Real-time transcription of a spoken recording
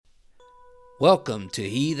Welcome to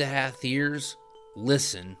He That Hath Ears,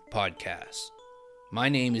 Listen podcast. My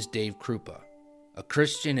name is Dave Krupa, a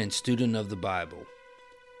Christian and student of the Bible.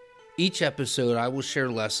 Each episode I will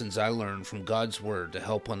share lessons I learned from God's Word to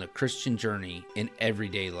help on the Christian journey in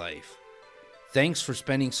everyday life. Thanks for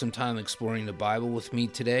spending some time exploring the Bible with me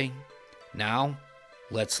today. Now,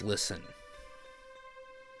 let's listen.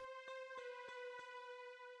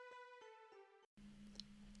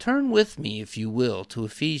 Turn with me, if you will, to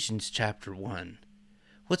Ephesians chapter 1.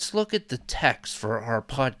 Let's look at the text for our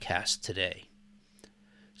podcast today.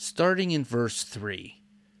 Starting in verse 3.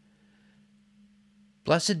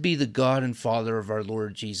 Blessed be the God and Father of our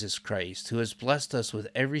Lord Jesus Christ, who has blessed us with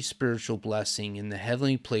every spiritual blessing in the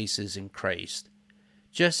heavenly places in Christ,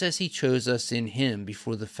 just as he chose us in him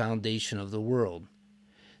before the foundation of the world,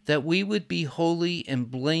 that we would be holy and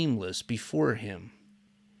blameless before him.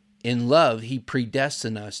 In love, he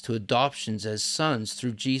predestined us to adoptions as sons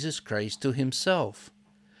through Jesus Christ to himself,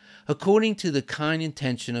 according to the kind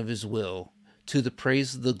intention of his will, to the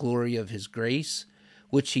praise of the glory of his grace,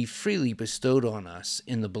 which he freely bestowed on us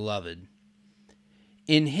in the Beloved.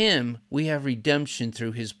 In him we have redemption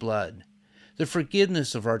through his blood, the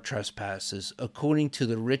forgiveness of our trespasses, according to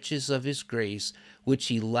the riches of his grace, which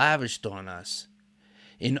he lavished on us.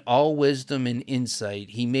 In all wisdom and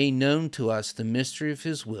insight, he made known to us the mystery of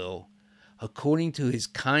his will, according to his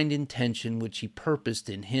kind intention which he purposed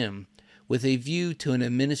in him, with a view to an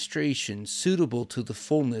administration suitable to the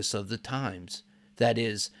fullness of the times, that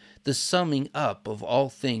is, the summing up of all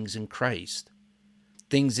things in Christ,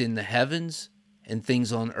 things in the heavens and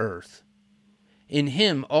things on earth. In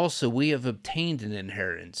him also we have obtained an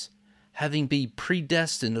inheritance, having been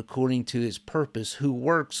predestined according to his purpose, who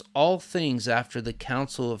works all things after the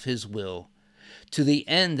counsel of his will, to the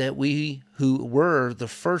end that we who were the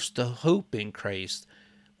first to hope in Christ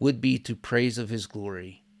would be to praise of his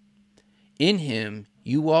glory. In him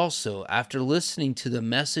you also, after listening to the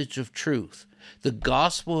message of truth, the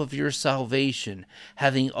gospel of your salvation,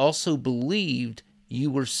 having also believed,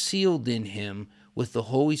 you were sealed in him with the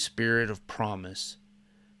Holy Spirit of promise,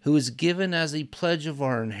 who is given as a pledge of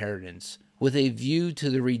our inheritance, with a view to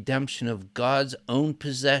the redemption of God's own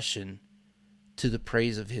possession, to the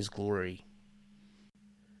praise of his glory.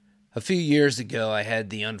 A few years ago, I had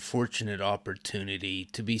the unfortunate opportunity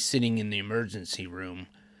to be sitting in the emergency room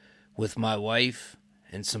with my wife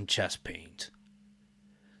and some chest pains.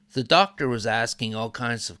 The doctor was asking all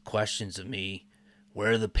kinds of questions of me,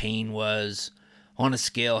 where the pain was, on a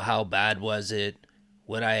scale how bad was it,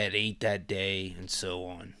 what I had ate that day, and so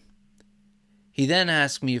on. He then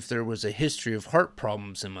asked me if there was a history of heart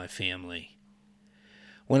problems in my family.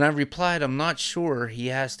 When I replied I'm not sure,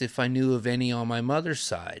 he asked if I knew of any on my mother's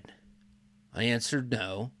side. I answered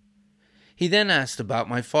no. He then asked about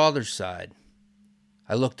my father's side.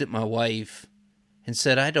 I looked at my wife and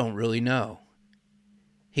said I don't really know.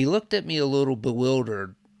 He looked at me a little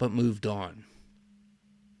bewildered, but moved on.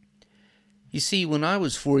 You see, when I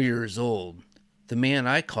was 4 years old, the man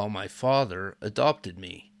I call my father adopted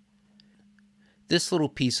me. This little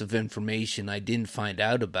piece of information I didn't find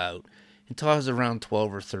out about until I was around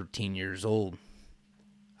 12 or 13 years old.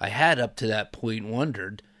 I had up to that point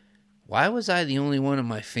wondered, why was I the only one in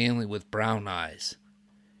my family with brown eyes?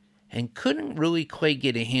 And couldn't really quite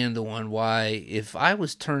get a handle on why, if I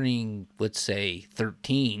was turning, let's say,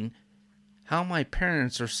 13, how my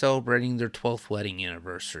parents are celebrating their 12th wedding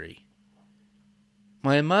anniversary.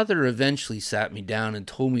 My mother eventually sat me down and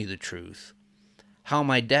told me the truth, how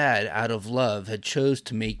my dad, out of love, had chose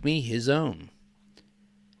to make me his own.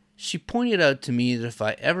 She pointed out to me that if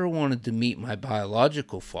I ever wanted to meet my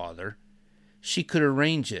biological father, she could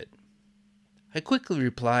arrange it. I quickly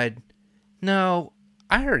replied, no,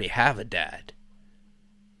 I already have a dad.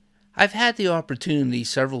 I've had the opportunity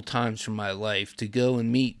several times in my life to go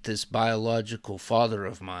and meet this biological father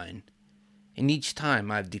of mine, and each time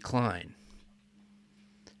I've declined.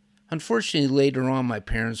 Unfortunately, later on my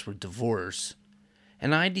parents were divorced,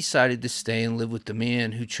 and I decided to stay and live with the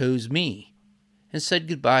man who chose me, and said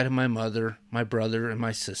goodbye to my mother, my brother, and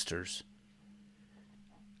my sisters.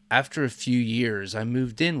 After a few years, I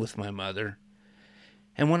moved in with my mother,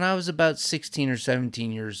 and when I was about 16 or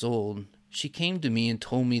 17 years old, she came to me and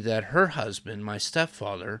told me that her husband, my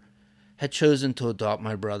stepfather, had chosen to adopt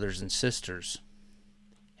my brothers and sisters,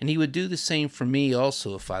 and he would do the same for me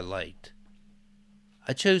also if I liked.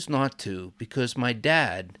 I chose not to because my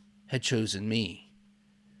dad had chosen me.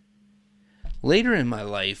 Later in my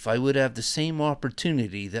life, I would have the same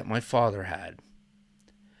opportunity that my father had.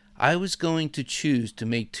 I was going to choose to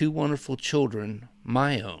make two wonderful children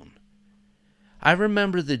my own. I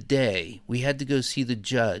remember the day we had to go see the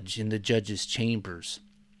judge in the judge's chambers.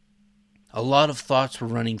 A lot of thoughts were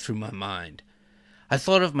running through my mind. I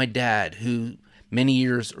thought of my dad, who many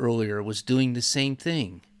years earlier was doing the same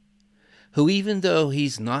thing, who even though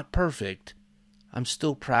he's not perfect, I'm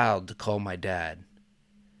still proud to call my dad.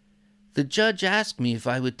 The judge asked me if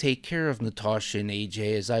I would take care of Natasha and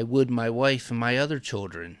AJ as I would my wife and my other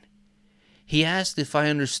children. He asked if I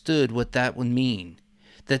understood what that would mean,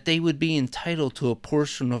 that they would be entitled to a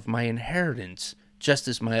portion of my inheritance, just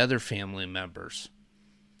as my other family members.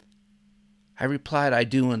 I replied, I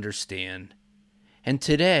do understand. And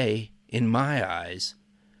today, in my eyes,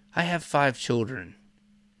 I have 5 children.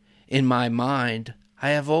 In my mind, I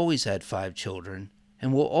have always had 5 children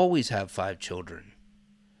and will always have 5 children.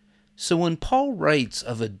 So when Paul writes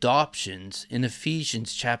of adoptions in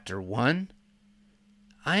Ephesians chapter 1,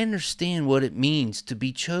 I understand what it means to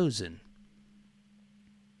be chosen.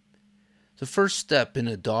 The first step in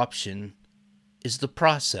adoption is the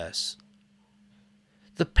process.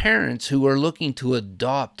 The parents who are looking to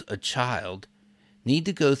adopt a child need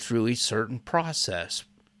to go through a certain process.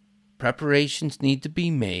 Preparations need to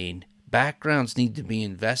be made, backgrounds need to be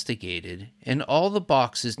investigated, and all the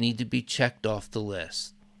boxes need to be checked off the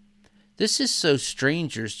list. This is so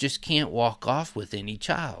strangers just can't walk off with any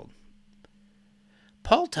child.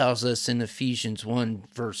 Paul tells us in Ephesians 1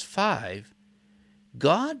 verse 5,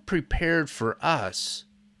 God prepared for us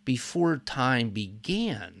before time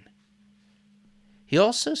began. He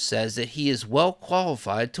also says that he is well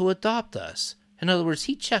qualified to adopt us. In other words,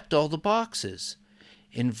 he checked all the boxes.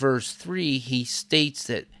 In verse 3, he states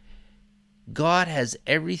that God has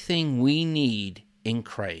everything we need in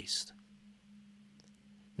Christ.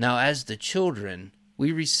 Now, as the children,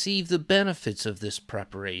 we receive the benefits of this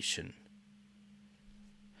preparation.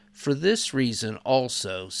 For this reason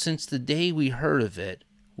also, since the day we heard of it,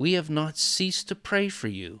 we have not ceased to pray for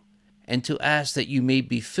you, and to ask that you may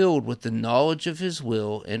be filled with the knowledge of his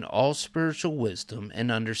will and all spiritual wisdom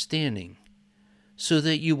and understanding, so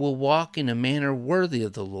that you will walk in a manner worthy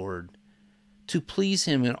of the Lord, to please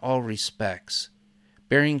him in all respects,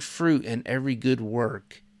 bearing fruit in every good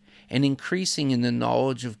work, and increasing in the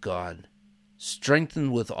knowledge of God,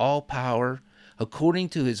 strengthened with all power, according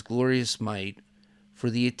to his glorious might, for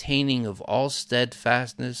the attaining of all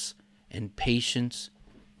steadfastness and patience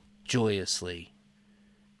joyously.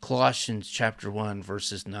 Colossians chapter 1,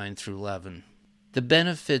 verses 9 through 11. The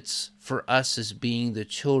benefits for us as being the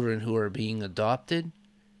children who are being adopted: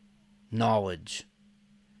 knowledge,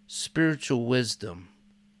 spiritual wisdom,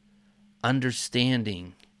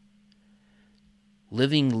 understanding,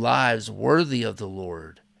 living lives worthy of the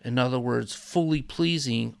Lord. In other words, fully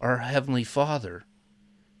pleasing our Heavenly Father,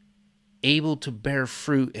 able to bear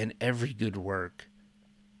fruit in every good work,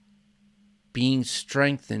 being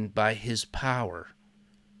strengthened by his power.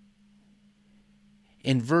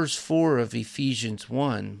 In verse 4 of Ephesians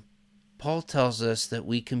 1, Paul tells us that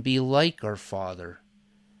we can be like our Father,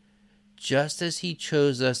 just as he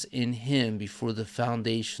chose us in him before the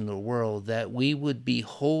foundation of the world, that we would be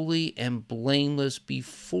holy and blameless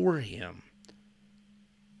before him.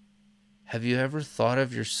 Have you ever thought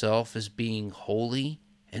of yourself as being holy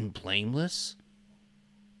and blameless?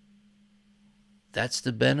 That's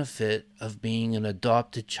the benefit of being an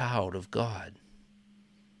adopted child of God.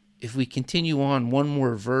 If we continue on one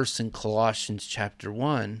more verse in Colossians chapter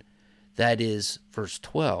 1, that is verse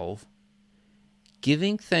 12,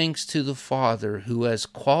 giving thanks to the Father who has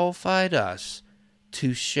qualified us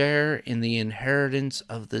to share in the inheritance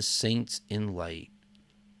of the saints in light.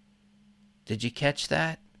 Did you catch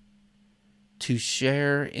that? To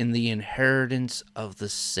share in the inheritance of the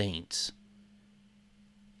saints.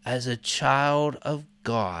 As a child of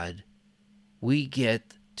God, we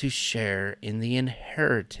get to share in the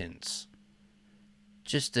inheritance.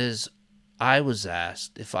 Just as I was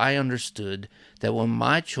asked if I understood that when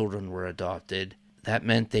my children were adopted, that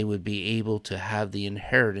meant they would be able to have the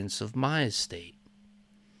inheritance of my estate.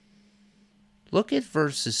 Look at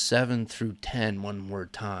verses 7 through 10 one more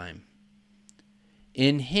time.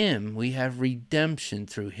 In him we have redemption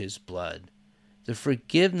through his blood, the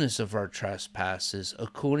forgiveness of our trespasses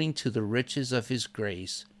according to the riches of his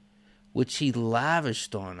grace, which he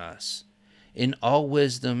lavished on us. In all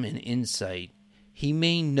wisdom and insight, he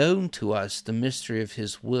made known to us the mystery of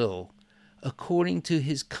his will, according to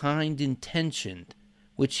his kind intention,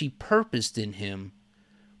 which he purposed in him,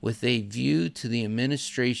 with a view to the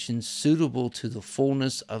administration suitable to the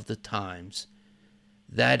fullness of the times,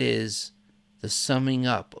 that is, the summing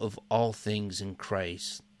up of all things in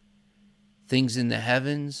Christ, things in the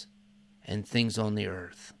heavens and things on the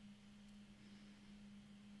earth.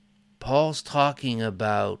 Paul's talking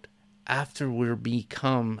about after we're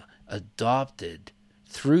become adopted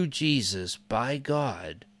through Jesus by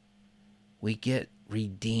God, we get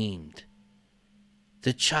redeemed.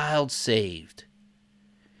 The child saved.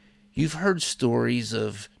 You've heard stories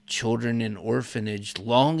of children in orphanage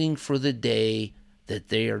longing for the day that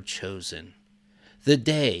they are chosen. The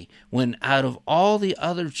day when out of all the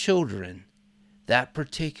other children, that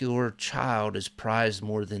particular child is prized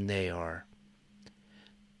more than they are.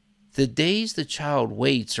 The days the child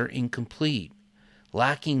waits are incomplete,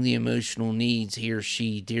 lacking the emotional needs he or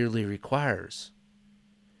she dearly requires.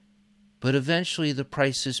 But eventually the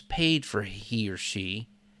price is paid for he or she,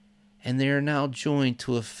 and they are now joined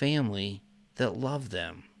to a family that love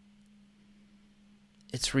them.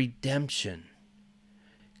 It's redemption.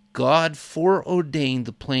 God foreordained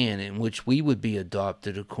the plan in which we would be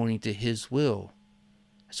adopted according to His will.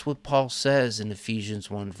 That's what Paul says in Ephesians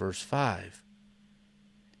 1 verse 5.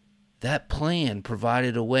 That plan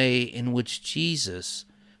provided a way in which Jesus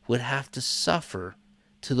would have to suffer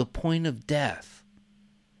to the point of death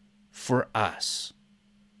for us.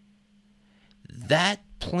 That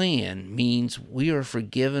plan means we are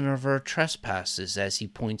forgiven of our trespasses, as he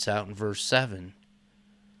points out in verse 7.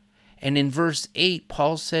 And in verse 8,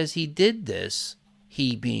 Paul says he did this,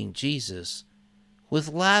 he being Jesus, with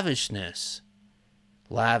lavishness.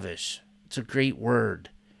 Lavish, it's a great word.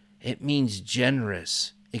 It means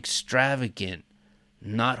generous, extravagant,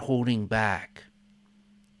 not holding back.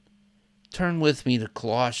 Turn with me to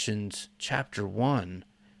Colossians chapter 1,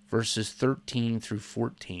 verses 13 through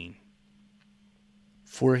 14.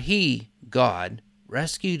 For He, God,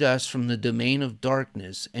 rescued us from the domain of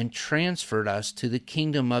darkness and transferred us to the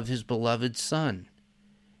kingdom of His beloved Son,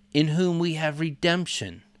 in whom we have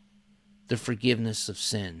redemption, the forgiveness of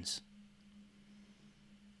sins.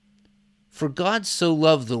 For God so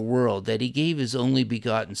loved the world that He gave His only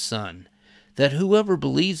begotten Son, that whoever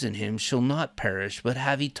believes in Him shall not perish but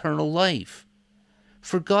have eternal life.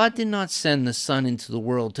 For God did not send the Son into the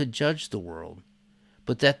world to judge the world,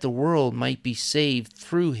 but that the world might be saved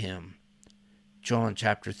through Him. John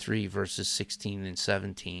chapter 3, verses 16 and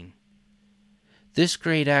 17. This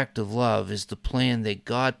great act of love is the plan that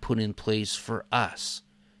God put in place for us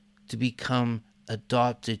to become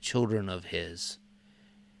adopted children of His.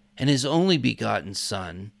 And His only begotten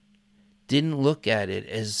Son didn't look at it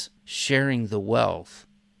as sharing the wealth.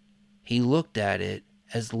 He looked at it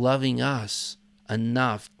as loving us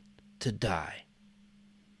enough to die.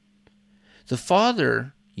 The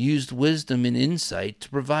Father used wisdom and insight to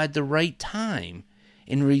provide the right time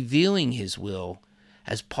in revealing His will,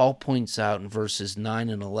 as Paul points out in verses 9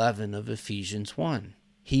 and 11 of Ephesians 1.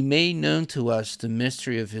 He made known to us the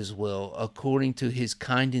mystery of His will according to His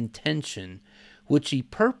kind intention, which He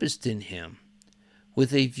purposed in Him,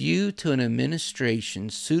 with a view to an administration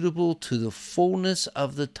suitable to the fullness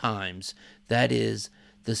of the times, that is,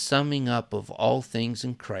 the summing up of all things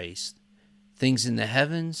in Christ, things in the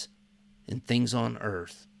heavens and things on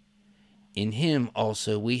earth. In Him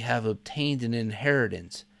also we have obtained an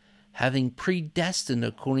inheritance, having predestined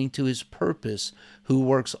according to His purpose, who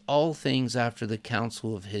works all things after the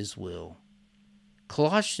counsel of His will.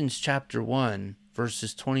 Colossians chapter 1,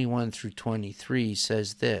 verses 21 through 23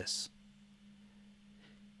 says this: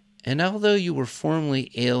 And although you were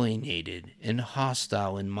formerly alienated and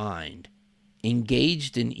hostile in mind,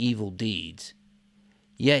 engaged in evil deeds,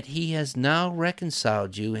 yet He has now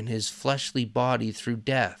reconciled you in His fleshly body through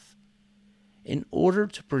death, in order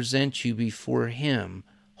to present you before Him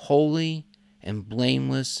holy and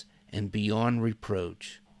blameless and beyond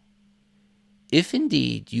reproach. If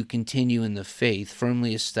indeed you continue in the faith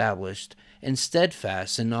firmly established and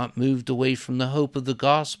steadfast and not moved away from the hope of the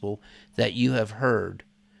gospel that you have heard,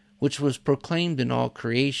 which was proclaimed in all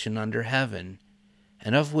creation under heaven,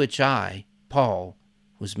 and of which I, Paul,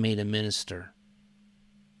 was made a minister.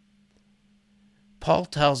 Paul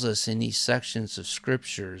tells us in these sections of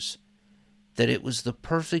Scriptures that it was the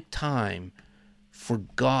perfect time for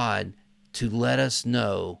God to let us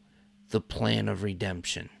know the plan of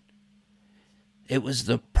redemption. It was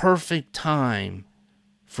the perfect time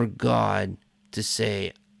for God to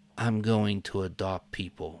say, I'm going to adopt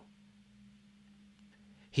people.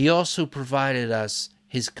 He also provided us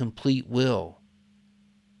His complete will.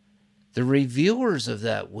 The revealers of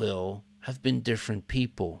that will have been different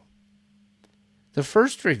people. The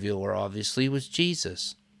first revealer, obviously, was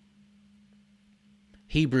Jesus.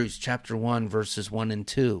 Hebrews chapter 1, verses 1 and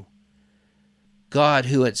 2. God,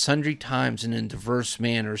 who at sundry times and in diverse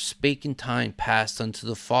manners spake in time past unto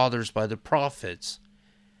the fathers by the prophets,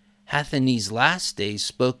 hath in these last days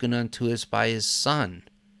spoken unto us by His Son,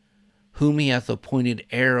 whom He hath appointed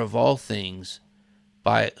heir of all things,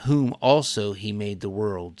 by whom also He made the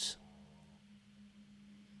worlds.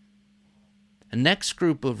 The next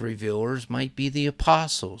group of revealers might be the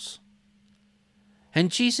apostles.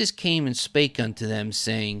 And Jesus came and spake unto them,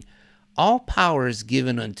 saying, All power is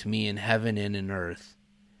given unto me in heaven and in earth.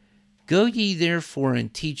 Go ye therefore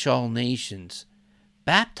and teach all nations,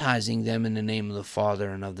 baptizing them in the name of the Father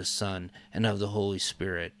and of the Son and of the Holy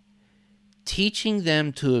Spirit, teaching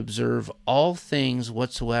them to observe all things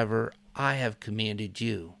whatsoever I have commanded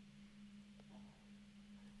you.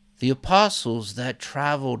 The apostles that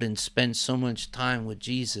traveled and spent so much time with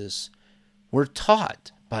Jesus were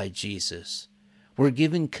taught by Jesus, were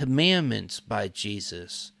given commandments by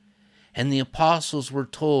Jesus, and the apostles were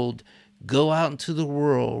told, go out into the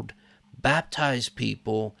world, baptize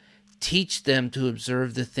people, teach them to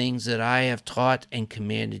observe the things that I have taught and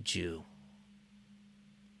commanded you.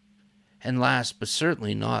 And last but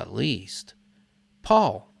certainly not least,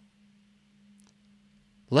 Paul.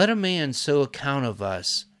 Let a man so account of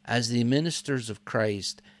us as the ministers of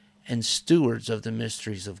Christ and stewards of the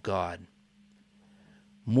mysteries of God.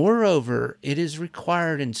 Moreover, it is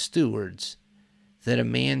required in stewards that a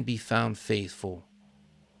man be found faithful.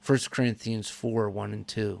 1 Corinthians 4, 1 and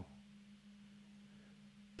 2.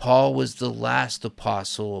 Paul was the last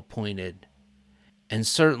apostle appointed, and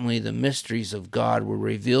certainly the mysteries of God were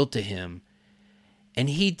revealed to him, and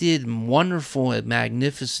he did wonderful and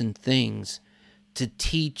magnificent things to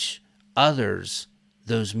teach others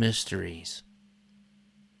those mysteries.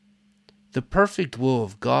 The perfect will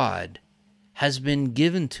of God has been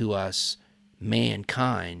given to us,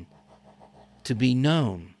 mankind, to be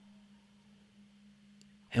known.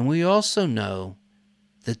 And we also know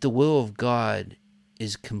that the will of God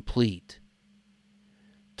is complete.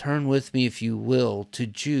 Turn with me, if you will, to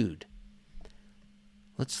Jude.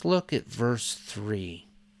 Let's look at verse 3.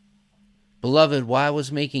 Beloved, while I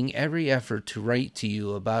was making every effort to write to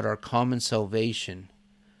you about our common salvation,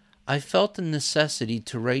 I felt the necessity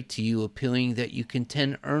to write to you appealing that you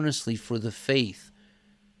contend earnestly for the faith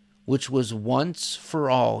which was once for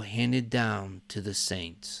all handed down to the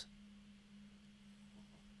saints.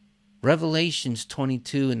 Revelations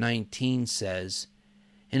 22 and 19 says,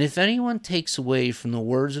 And if anyone takes away from the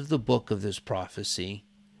words of the book of this prophecy,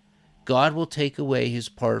 God will take away his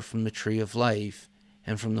part from the tree of life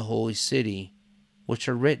and from the holy city, which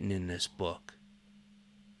are written in this book.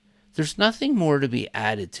 There's nothing more to be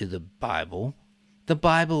added to the Bible. The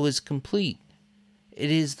Bible is complete. It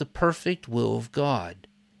is the perfect will of God.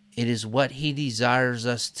 It is what he desires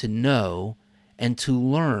us to know and to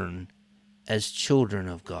learn as children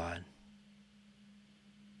of God.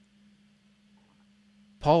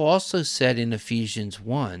 Paul also said in Ephesians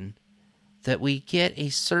 1 that we get a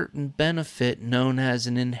certain benefit known as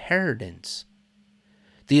an inheritance.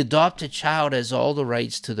 The adopted child has all the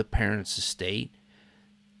rights to the parent's estate,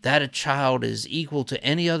 that a child is equal to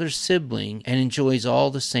any other sibling and enjoys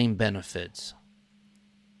all the same benefits.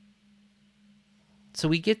 So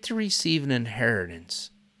we get to receive an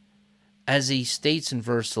inheritance, as he states in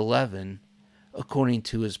verse 11, according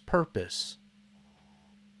to his purpose.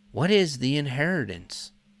 What is the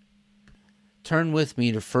inheritance? Turn with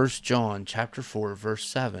me to 1 John chapter 4, verse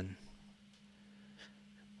 7.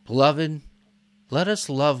 Beloved, let us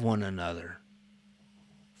love one another,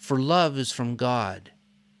 for love is from God,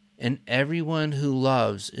 and everyone who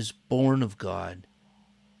loves is born of God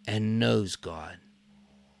and knows God.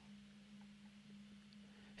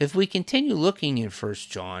 If we continue looking in 1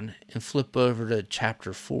 John and flip over to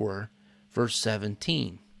chapter 4, verse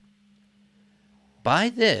 17, by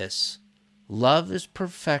this, love is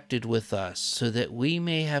perfected with us, so that we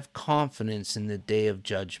may have confidence in the day of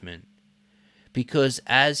judgment. Because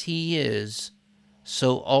as he is,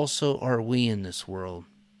 so also are we in this world.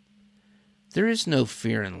 There is no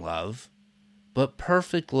fear in love, but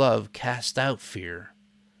perfect love casts out fear,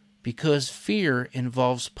 because fear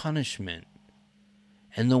involves punishment,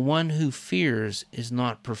 and the one who fears is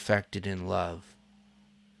not perfected in love.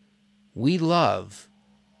 We love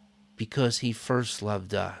because he first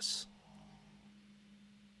loved us.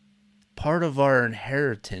 Part of our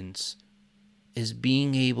inheritance is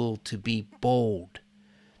being able to be bold,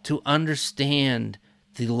 to understand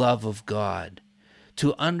the love of God,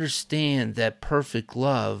 to understand that perfect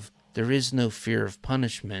love, there is no fear of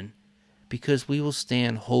punishment, because we will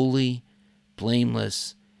stand holy,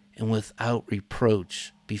 blameless, and without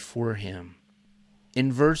reproach before him.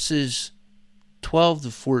 In verses 12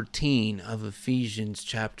 to 14 of Ephesians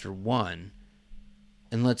chapter 1,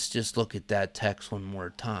 and let's just look at that text one more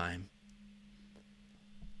time.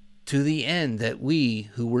 To the end that we,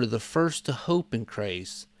 who were the first to hope in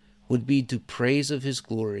Christ, would be to praise of his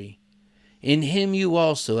glory. In him you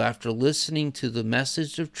also, after listening to the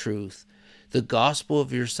message of truth, the gospel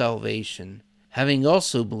of your salvation, having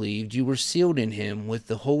also believed, you were sealed in him with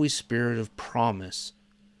the Holy Spirit of promise,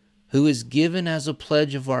 who is given as a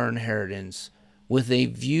pledge of our inheritance with a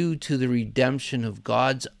view to the redemption of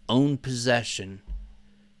God's own possession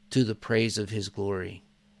to the praise of his glory.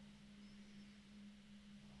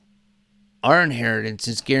 Our inheritance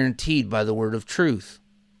is guaranteed by the word of truth.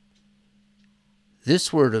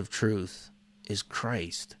 This word of truth is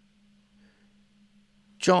Christ.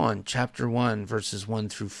 John chapter 1 verses 1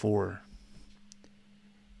 through 4.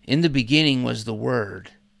 In the beginning was the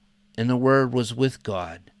Word, and the Word was with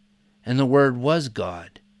God, and the Word was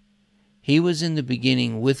God. He was in the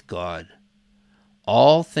beginning with God.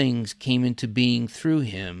 All things came into being through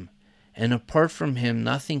him, and apart from him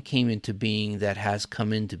nothing came into being that has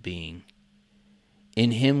come into being.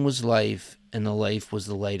 In him was life, and the life was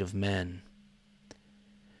the light of men.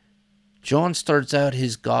 John starts out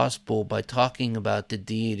his gospel by talking about the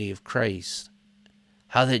deity of Christ,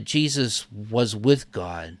 how that Jesus was with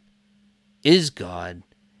God, is God,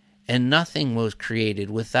 and nothing was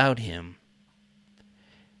created without him.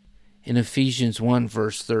 In Ephesians 1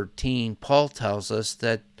 verse 13, Paul tells us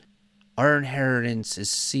that our inheritance is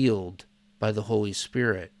sealed by the Holy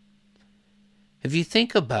Spirit. If you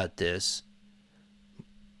think about this,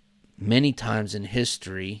 many times in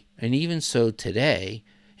history, and even so today,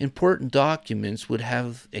 important documents would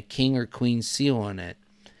have a king or queen seal on it.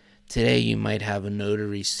 Today you might have a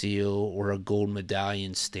notary seal or a gold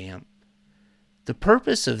medallion stamp. The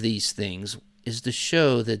purpose of these things is to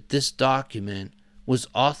show that this document was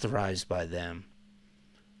authorized by them.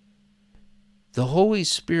 The Holy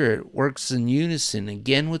Spirit works in unison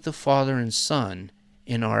again with the Father and Son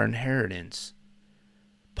in our inheritance.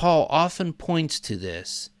 Paul often points to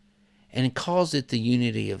this and calls it the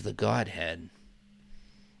unity of the Godhead.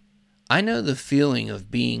 I know the feeling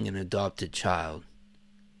of being an adopted child,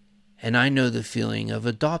 and I know the feeling of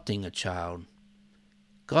adopting a child.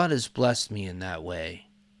 God has blessed me in that way.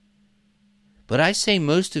 But I say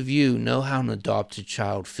most of you know how an adopted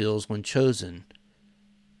child feels when chosen,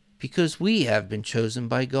 because we have been chosen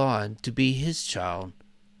by God to be his child,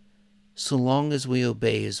 so long as we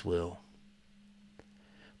obey his will.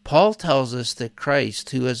 Paul tells us that Christ,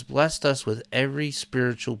 who has blessed us with every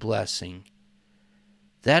spiritual blessing,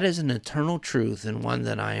 that is an eternal truth and one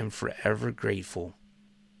that I am forever grateful.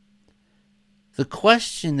 The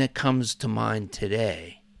question that comes to mind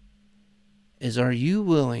today is, are you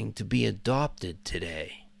willing to be adopted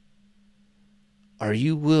today? Are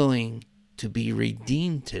you willing to be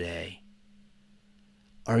redeemed today?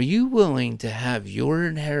 Are you willing to have your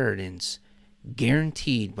inheritance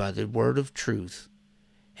guaranteed by the word of truth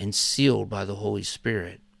and sealed by the Holy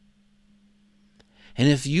Spirit? And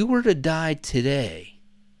if you were to die today,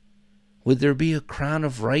 would there be a crown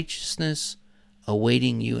of righteousness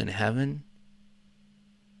awaiting you in heaven?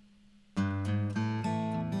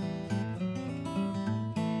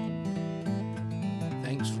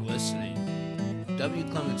 Thanks for listening. W.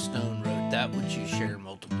 Clement Stone wrote, "That which you share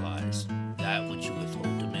multiplies, that which you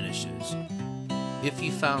withhold diminishes." If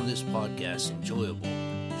you found this podcast enjoyable,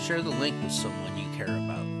 share the link with someone you care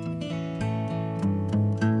about.